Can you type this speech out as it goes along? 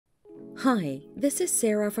Hi, this is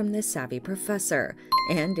Sarah from The Savvy Professor,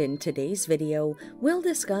 and in today's video, we'll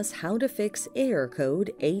discuss how to fix error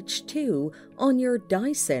code H2 on your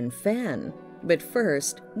Dyson fan. But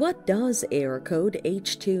first, what does error code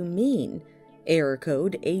H2 mean? Error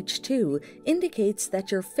code H2 indicates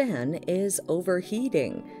that your fan is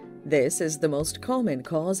overheating. This is the most common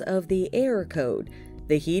cause of the error code.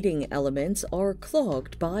 The heating elements are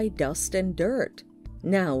clogged by dust and dirt.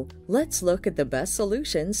 Now, let's look at the best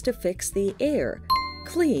solutions to fix the error.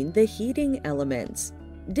 Clean the heating elements.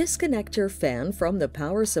 Disconnect your fan from the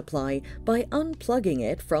power supply by unplugging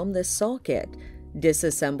it from the socket.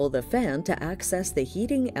 Disassemble the fan to access the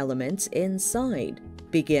heating elements inside.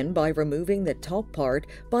 Begin by removing the top part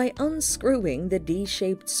by unscrewing the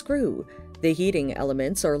D-shaped screw. The heating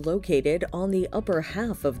elements are located on the upper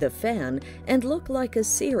half of the fan and look like a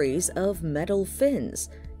series of metal fins.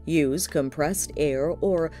 Use compressed air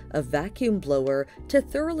or a vacuum blower to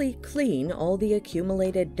thoroughly clean all the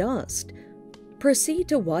accumulated dust. Proceed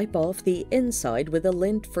to wipe off the inside with a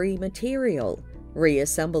lint-free material.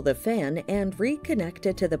 Reassemble the fan and reconnect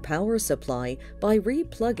it to the power supply by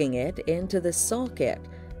replugging it into the socket.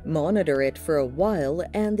 Monitor it for a while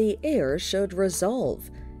and the error should resolve.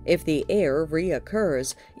 If the error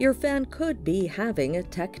reoccurs, your fan could be having a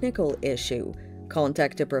technical issue.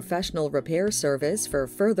 Contact a professional repair service for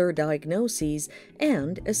further diagnoses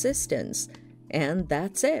and assistance. And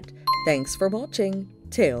that's it. Thanks for watching.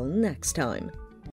 Till next time.